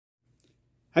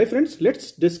Hi friends,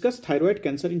 let's discuss thyroid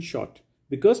cancer in short.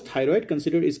 Because thyroid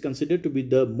cancer is considered to be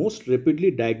the most rapidly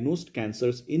diagnosed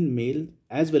cancers in male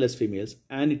as well as females,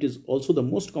 and it is also the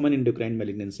most common endocrine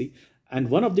malignancy. And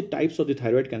one of the types of the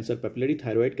thyroid cancer, papillary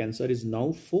thyroid cancer, is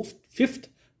now fifth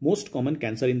most common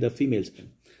cancer in the females.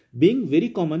 Being very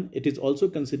common, it is also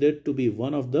considered to be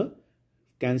one of the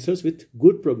cancers with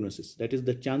good prognosis. That is,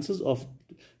 the chances of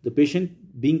the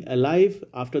patient being alive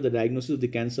after the diagnosis of the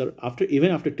cancer even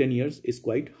after 10 years is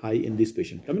quite high in this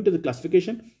patient. Coming to the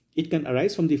classification, it can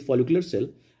arise from the follicular cell,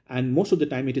 and most of the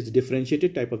time it is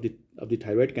differentiated type of the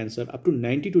thyroid cancer up to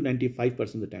 90 to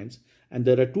 95% of the times. And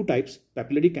there are two types,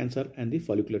 papillary cancer and the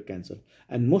follicular cancer.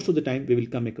 And most of the time we will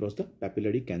come across the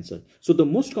papillary cancer. So the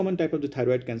most common type of the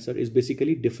thyroid cancer is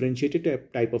basically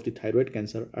differentiated type of the thyroid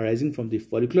cancer arising from the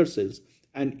follicular cells.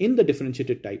 And in the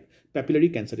differentiated type,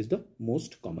 papillary cancer is the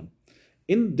most common.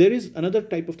 There is another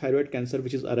type of thyroid cancer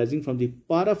which is arising from the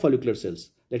parafollicular cells,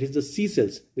 that is the C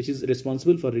cells, which is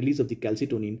responsible for release of the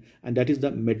calcitonin, and that is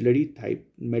the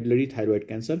medullary thyroid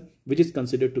cancer, which is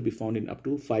considered to be found in up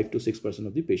to 5 to 6%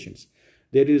 of the patients.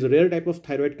 There is a rare type of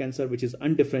thyroid cancer which is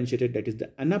undifferentiated, that is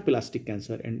the anaplastic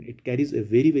cancer, and it carries a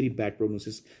very, very bad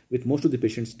prognosis, with most of the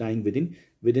patients dying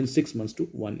within 6 months to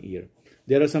 1 year.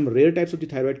 There are some rare types of the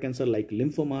thyroid cancer like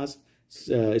lymphomas,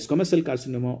 squamous cell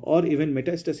carcinoma, or even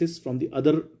metastasis from the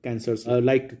other cancers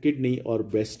like kidney or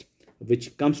breast,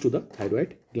 which comes to the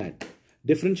thyroid gland.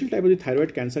 Differential type of the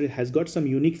thyroid cancer has got some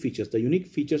unique features. The unique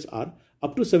features are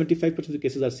up to 75% of the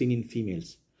cases are seen in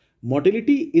females.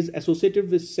 Mortality is associated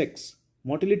with sex.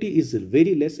 Mortality is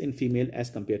very less in female as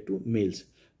compared to males.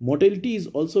 Mortality is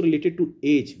also related to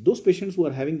age. Those patients who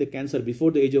are having the cancer before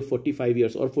the age of 45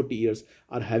 years or 40 years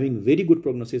are having very good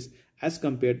prognosis as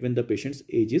compared when the patient's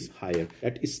age is higher.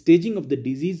 That staging of the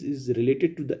disease is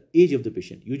related to the age of the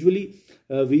patient. Usually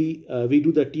we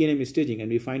do the TNM staging and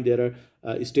we find there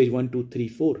are stage 1, 2, 3,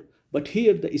 4. But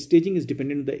here the staging is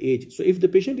dependent on the age. So if the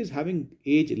patient is having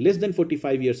age less than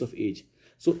 45 years of age,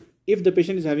 so if the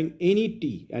patient is having any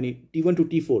T1 to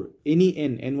T4, any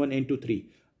N1, N2,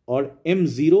 3, or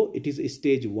M0, it is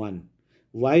stage 1.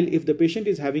 While if the patient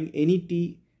is having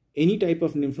any type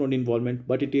of lymph node involvement,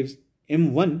 but it is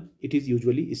M1, it is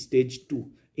usually stage 2.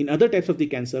 In other types of the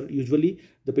cancer, usually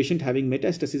the patient having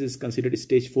metastasis is considered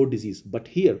stage 4 disease. But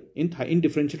here, in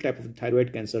differential type of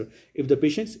thyroid cancer, if the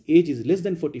patient's age is less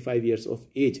than 45 years of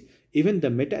age, even the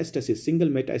metastasis, single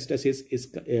metastasis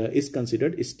is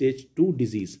considered stage 2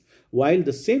 disease. While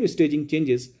the same staging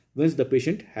changes once the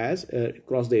patient has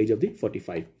crossed the age of the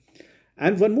 45.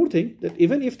 And one more thing, that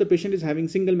even if the patient is having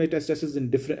single metastasis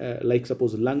in different, like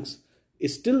suppose lungs,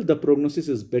 still the prognosis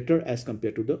is better as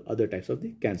compared to the other types of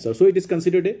the cancer. So it is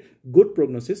considered a good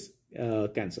prognosis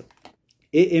cancer.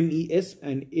 AMES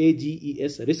and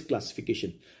AGES risk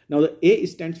classification. Now the A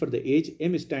stands for the age,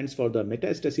 M stands for the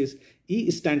metastasis,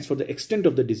 E stands for the extent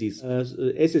of the disease,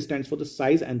 S stands for the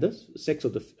size and the sex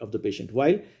of the patient.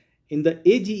 While in the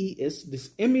AGES,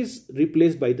 this M is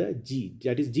replaced by the G.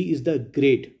 That is, G is the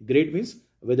grade. Grade means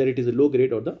whether it is a low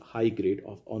grade or the high grade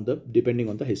depending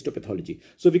on the histopathology.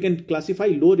 So we can classify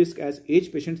low risk as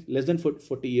age patients less than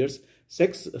 40 years,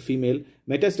 sex female,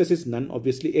 metastasis none,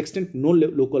 obviously, extent no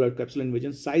local or capsular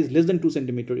invasion, size less than 2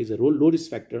 cm is a low risk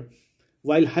factor.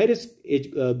 While high risk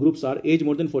age groups are age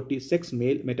more than 40, sex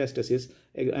male, metastasis,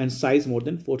 and size more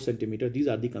than 4 cm. These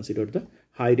are considered the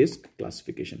high risk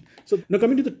classification. So now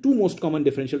coming to the two most common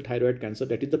differential thyroid cancer,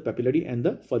 that is the papillary and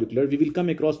the follicular. We will come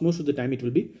across most of the time it will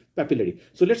be papillary.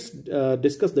 So let's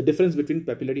discuss the difference between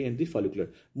papillary and the follicular.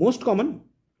 Most common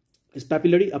is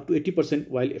papillary up to 80%,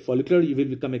 while follicular you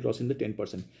will come across in the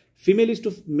 10%. Female is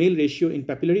to male ratio in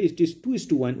papillary it is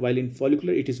 2:1, while in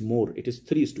follicular it is more, it is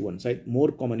 3:1, so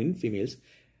more common in females.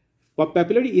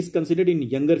 Papillary is considered in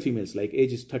younger females like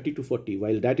ages 30 to 40,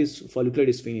 while that is follicular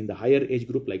is seen in the higher age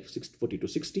group like 40 to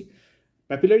 60.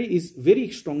 Papillary is very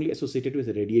strongly associated with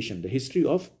radiation, the history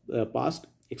of past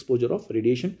exposure of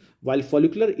radiation, while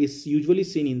follicular is usually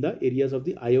seen in the areas of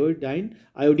the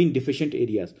iodine deficient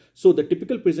areas. So the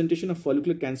typical presentation of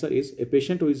follicular cancer is a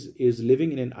patient who is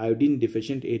living in an iodine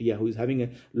deficient area, who is having a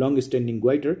long standing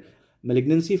goiter.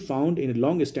 Malignancy found in a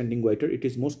long-standing goiter, it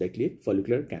is most likely a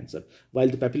follicular cancer, while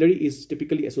the papillary is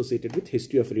typically associated with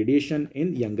history of radiation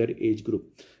in younger age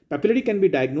group. Papillary can be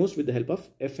diagnosed with the help of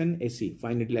FNAC,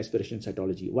 fine needle aspiration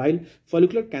cytology, while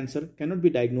follicular cancer cannot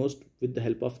be diagnosed with the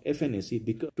help of FNAC,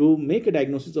 because to make a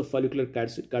diagnosis of follicular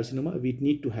carcinoma, we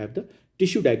need to have the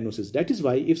tissue diagnosis. That is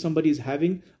why if somebody is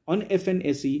having on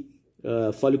FNAC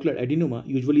follicular adenoma,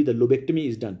 usually the lobectomy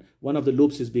is done. One of the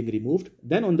lobes is being removed.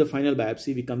 Then on the final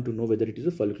biopsy, we come to know whether it is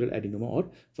a follicular adenoma or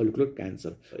follicular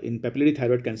cancer. In papillary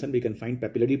thyroid cancer, we can find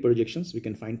papillary projections, we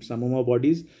can find psammoma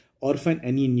bodies, orphan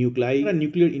any nuclei, and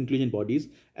nuclear inclusion bodies,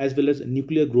 as well as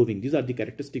nuclear groving. These are the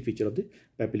characteristic feature of the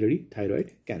papillary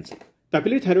thyroid cancer.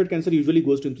 Papillary thyroid cancer usually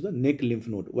goes into the neck lymph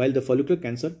node, while the follicular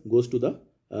cancer goes to the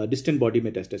distant body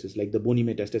metastasis, like the bony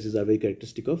metastasis are very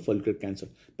characteristic of follicular cancer.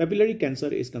 Papillary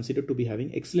cancer is considered to be having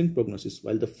excellent prognosis,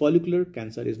 while the follicular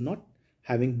cancer is not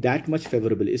having that much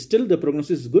favorable. Still, the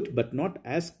prognosis is good, but not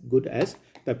as good as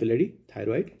papillary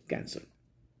thyroid cancer.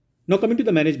 Now coming to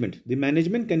the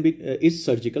management can be is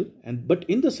surgical, but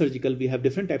in the surgical we have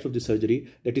different types of the surgery,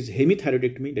 that is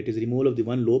hemithyroidectomy, that is removal of the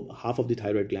one lobe, half of the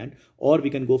thyroid gland, or we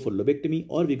can go for lobectomy,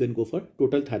 or we can go for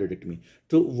total thyroidectomy.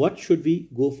 So what should we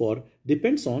go for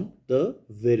depends on the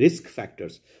risk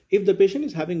factors. If the patient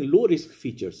is having low risk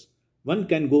features, one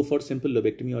can go for simple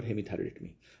lobectomy or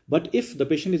hemithyroidectomy. But if the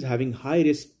patient is having high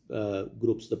risk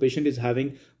groups, the patient is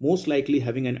most likely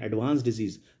having an advanced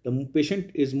disease, the patient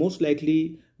is most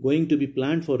likely going to be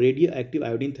planned for radioactive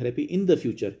iodine therapy in the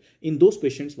future. In those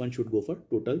patients, one should go for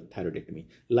total thyroidectomy.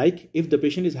 Like if the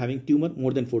patient is having tumor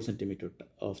more than 4 centimeters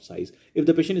of size, if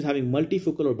the patient is having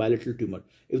multifocal or bilateral tumor,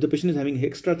 if the patient is having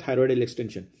extrathyroidal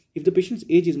extension, if the patient's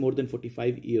age is more than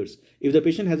 45 years, if the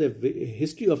patient has a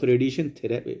history of radiation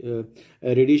therapy,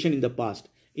 radiation in the past,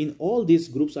 in all these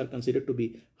groups are considered to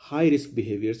be high risk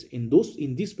behaviors. In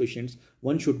these patients,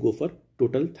 one should go for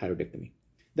total thyroidectomy.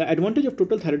 The advantage of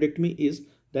total thyroidectomy is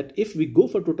that if we go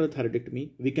for total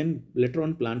thyroidectomy, we can later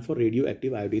on plan for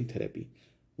radioactive iodine therapy.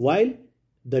 While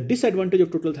the disadvantage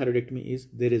of total thyroidectomy is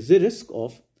there is a risk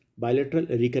of bilateral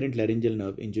recurrent laryngeal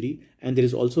nerve injury, and there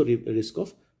is also a risk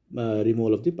of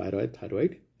removal of the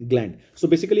thyroid gland. So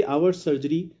basically our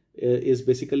surgery is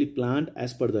basically planned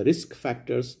as per the risk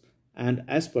factors and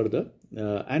as per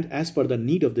the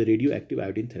need of the radioactive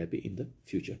iodine therapy in the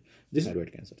future. This is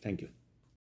thyroid cancer. Thank you.